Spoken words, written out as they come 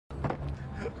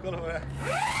Kolla på det.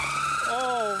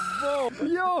 Oh,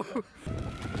 yo!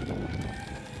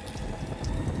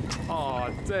 Oh,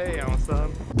 damn,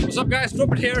 son. What's up, guys?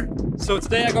 Drop1t here. So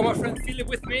today I got my friend Filip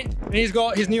with me, and he's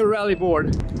got his new rally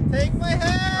board. Take my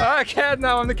hand! I can't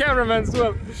now, I'm the cameraman as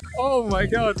well. Oh my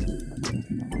god.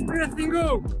 Where did that thing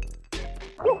go?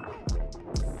 Woo.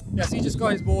 Yes, he just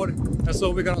got his board, and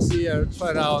so we're gonna see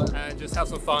try it out and just have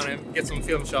some fun and get some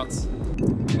film shots.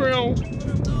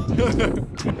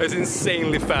 It's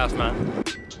insanely fast, man.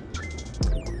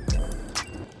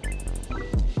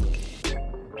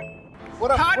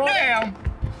 What up, Hot bro? damn!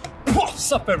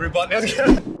 What's up, everybody? By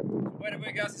the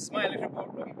way, guys, this is my electric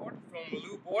longboard from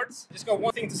Longboard. Just got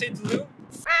one thing to say to Lou.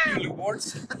 You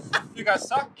Longboards. You guys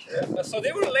suck. So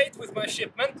they were late with my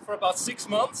shipment for about 6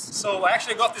 months. So I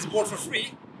actually got this board for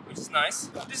free, which is nice.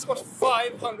 This is what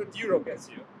 500 euro gets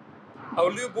you.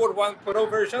 Our Longboard 1.0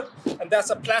 version, and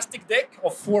that's a plastic deck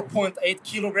of 4.8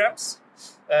 kilograms.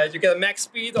 You get a max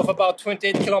speed of about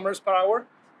 28 kilometers per hour.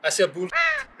 I see a bull.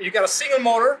 You got a single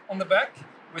motor on the back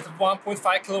with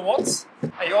 1.5 kilowatts,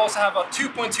 and you also have a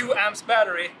 2.2 amps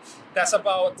battery. That's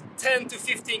about 10 to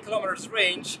 15 kilometers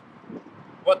range.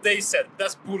 What they said,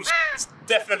 that's bullshit. It's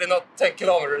definitely not 10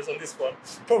 kilometers on this one.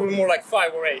 Probably more like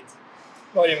 5 or 8.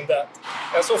 Not even that.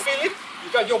 And so Filip,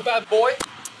 you got your bad boy,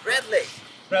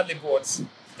 Raldey boards.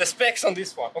 The specs on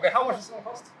this one. Okay, how much is it gonna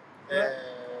cost?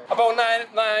 About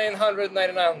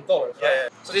 $999. Right? Yeah.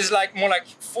 So this is like more like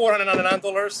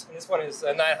 $499, and this one is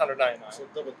 $999. So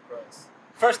double the price.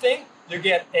 First thing, you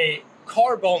get a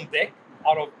carbon deck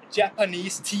out of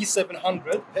Japanese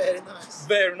T700. Very nice.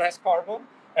 Very nice carbon.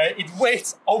 It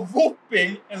weighs a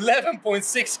whopping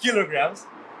 11.6 kilograms.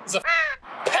 It's a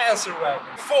Panzer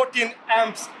wagon. 14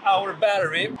 amps hour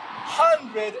battery.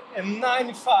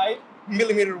 195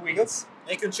 millimeter wheels.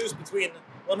 You can choose between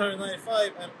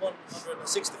 195 and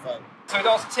 165. So it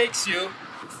also takes you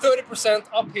 30%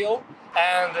 uphill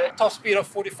and a top speed of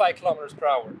 45 kilometers per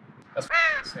hour. That's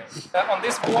insane. On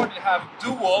this board you have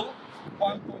dual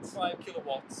 1.5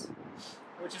 kilowatts,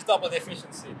 which is double the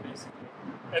efficiency basically.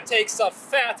 And takes a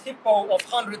fat hippo of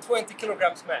 120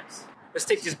 kilograms max. Let's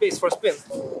take this base for a spin.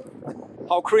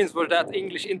 How cringe was that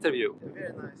English interview?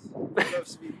 Very nice. I love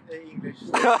sweet English.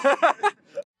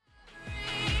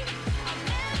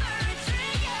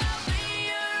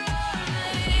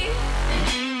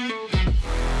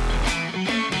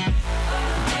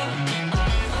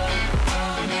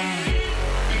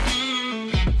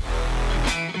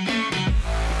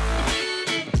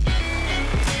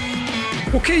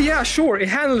 Okay, yeah, sure, it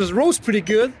handles roads pretty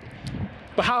good,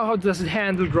 but how does it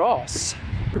handle grass?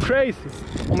 You're crazy.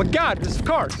 Oh my god, this is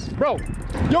cars, bro.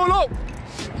 YOLO!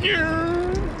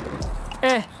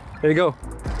 There you go.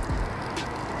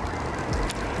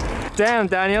 Damn,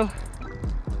 Daniel.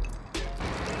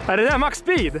 Är det där max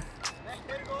speed?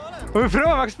 Har vi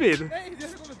provat max speed? Nej,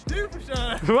 det kommer du få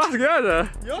köra! Vad ska jag göra?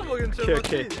 Jag vågar inte köra max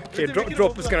speed. Okay,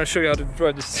 Drop is gonna show you how to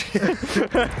drive this.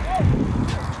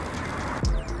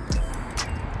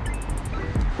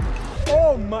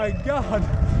 Oh my god!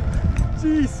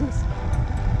 Jesus!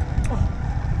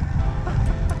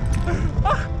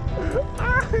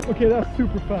 Okay, that's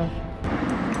super fast.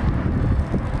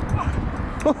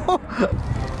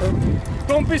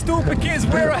 Don't be stupid, kids,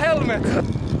 wear a helmet!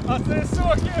 Alltså det är så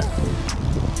kul!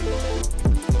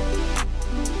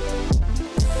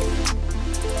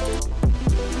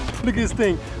 Look at this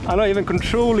thing. I'm not even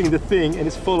controlling the thing and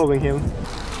it's following him.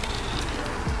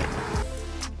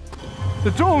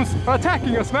 The drones are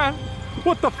attacking us, man!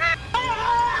 What the f?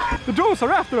 The drones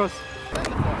are after us!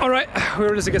 Alright, we're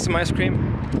ready to get some ice cream.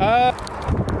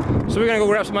 So we're gonna go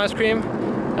grab some ice cream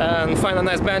and find a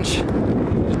nice bench.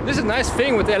 This is a nice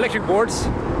thing with the electric boards.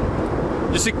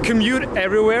 Just to commute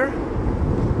everywhere.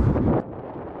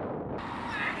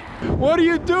 What are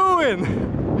you doing?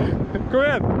 Go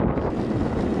ahead.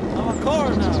 I'm a car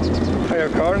now. Are you a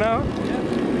car now? Yeah.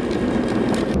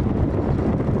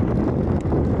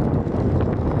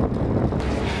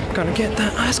 Gonna get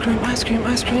that ice cream, ice cream,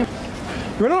 ice cream.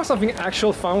 You wanna know something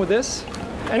actual fun with this?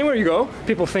 Anywhere you go,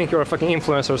 people think you're a fucking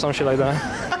influencer or some shit like that.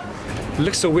 It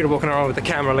looks so weird walking around with the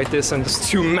camera like this and just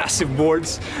 2 massive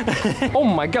boards. Oh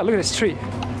my god, look at this tree.